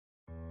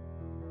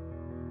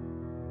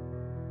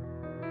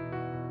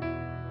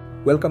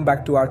Welcome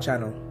back to our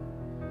channel.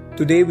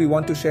 Today we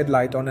want to shed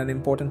light on an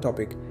important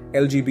topic,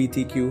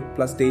 LGBTQ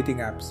plus dating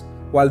apps.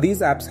 While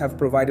these apps have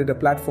provided a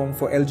platform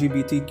for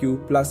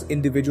LGBTQ plus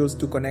individuals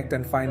to connect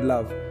and find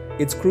love,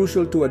 it's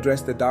crucial to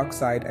address the dark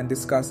side and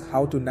discuss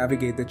how to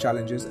navigate the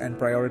challenges and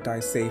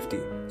prioritize safety.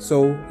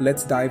 So,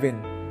 let's dive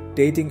in.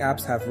 Dating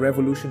apps have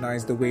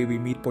revolutionized the way we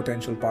meet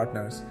potential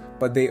partners,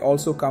 but they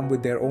also come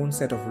with their own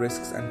set of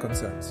risks and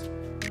concerns.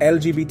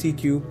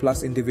 LGBTQ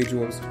plus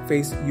individuals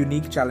face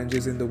unique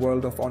challenges in the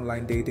world of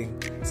online dating,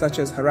 such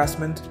as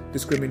harassment,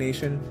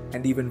 discrimination,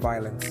 and even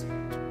violence.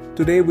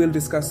 Today we'll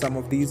discuss some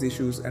of these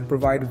issues and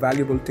provide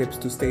valuable tips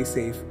to stay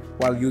safe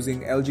while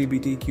using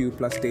LGBTQ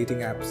plus dating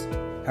apps,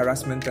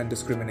 harassment and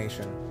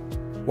discrimination.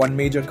 One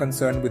major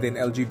concern within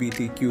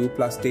LGBTQ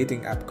plus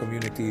dating app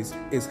communities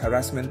is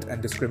harassment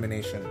and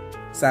discrimination.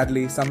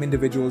 Sadly, some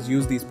individuals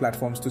use these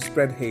platforms to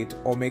spread hate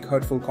or make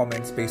hurtful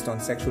comments based on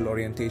sexual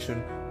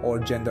orientation or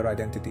gender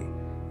identity.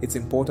 It's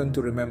important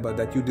to remember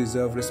that you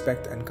deserve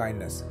respect and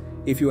kindness.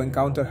 If you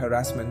encounter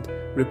harassment,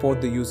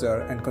 report the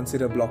user and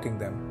consider blocking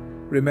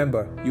them.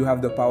 Remember, you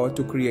have the power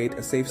to create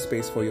a safe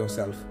space for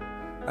yourself.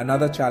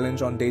 Another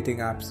challenge on dating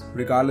apps,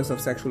 regardless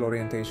of sexual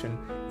orientation,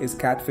 is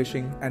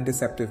catfishing and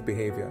deceptive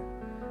behavior.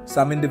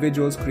 Some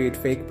individuals create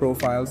fake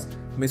profiles,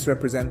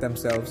 misrepresent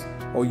themselves,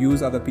 or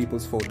use other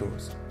people's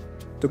photos.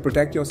 To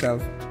protect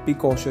yourself, be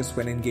cautious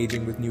when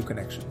engaging with new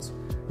connections.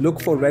 Look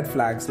for red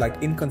flags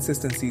like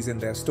inconsistencies in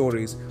their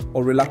stories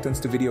or reluctance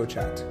to video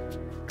chat.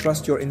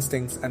 Trust your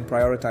instincts and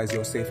prioritize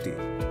your safety.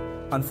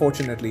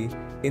 Unfortunately,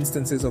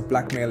 instances of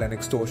blackmail and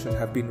extortion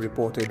have been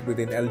reported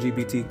within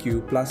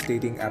LGBTQ plus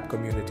dating app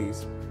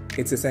communities.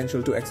 It's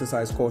essential to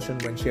exercise caution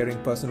when sharing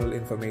personal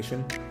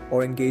information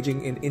or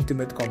engaging in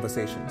intimate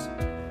conversations.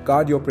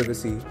 Guard your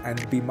privacy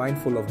and be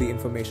mindful of the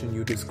information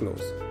you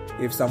disclose.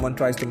 If someone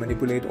tries to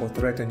manipulate or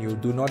threaten you,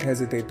 do not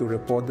hesitate to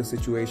report the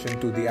situation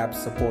to the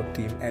app's support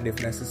team and,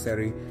 if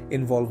necessary,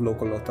 involve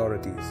local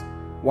authorities.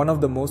 One of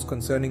the most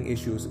concerning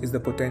issues is the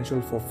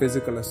potential for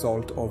physical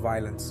assault or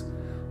violence.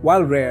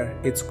 While rare,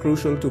 it's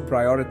crucial to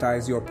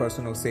prioritize your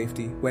personal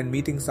safety when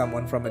meeting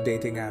someone from a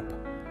dating app.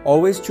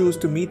 Always choose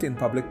to meet in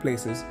public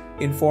places,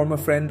 inform a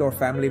friend or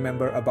family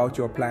member about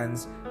your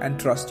plans, and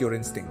trust your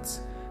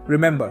instincts.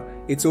 Remember,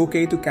 it's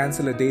okay to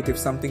cancel a date if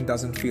something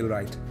doesn't feel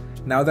right.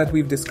 Now that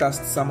we've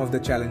discussed some of the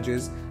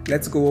challenges,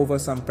 let's go over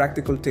some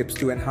practical tips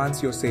to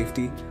enhance your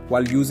safety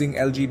while using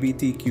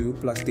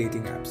LGBTQ plus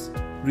dating apps.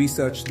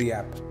 Research the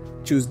app.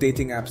 Choose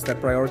dating apps that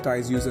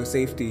prioritize user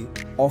safety,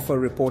 offer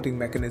reporting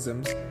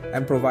mechanisms,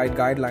 and provide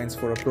guidelines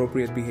for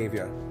appropriate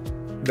behavior.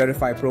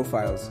 Verify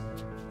profiles.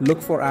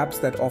 Look for apps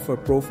that offer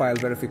profile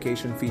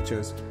verification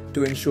features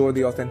to ensure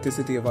the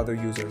authenticity of other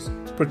users.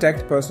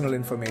 Protect personal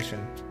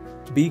information.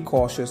 Be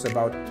cautious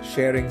about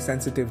sharing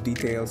sensitive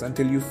details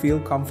until you feel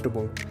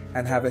comfortable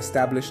and have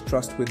established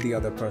trust with the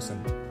other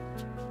person.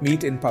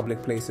 Meet in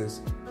public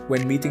places.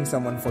 When meeting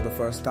someone for the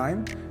first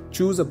time,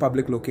 choose a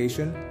public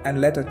location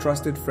and let a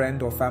trusted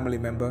friend or family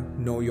member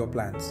know your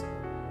plans.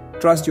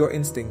 Trust your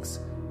instincts.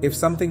 If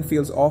something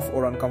feels off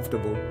or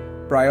uncomfortable,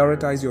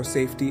 prioritize your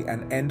safety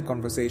and end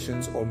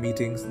conversations or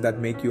meetings that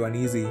make you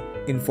uneasy.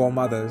 Inform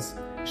others.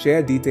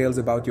 Share details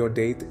about your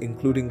date,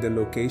 including the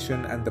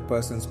location and the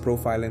person's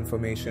profile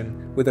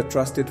information, with a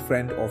trusted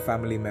friend or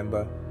family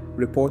member.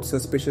 Report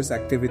suspicious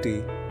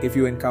activity. If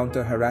you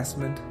encounter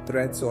harassment,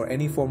 threats, or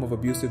any form of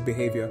abusive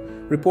behavior,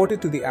 report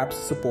it to the app's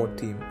support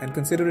team and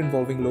consider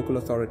involving local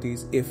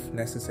authorities if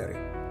necessary.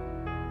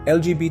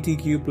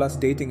 LGBTQ plus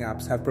dating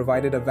apps have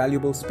provided a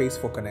valuable space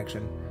for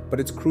connection, but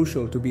it's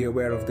crucial to be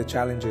aware of the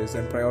challenges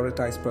and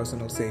prioritize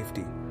personal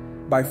safety.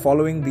 By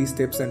following these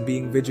tips and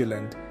being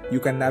vigilant, you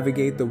can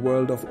navigate the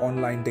world of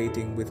online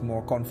dating with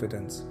more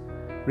confidence.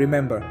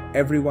 Remember,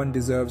 everyone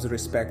deserves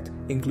respect,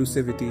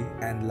 inclusivity,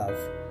 and love.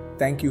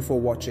 Thank you for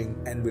watching,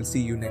 and we'll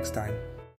see you next time.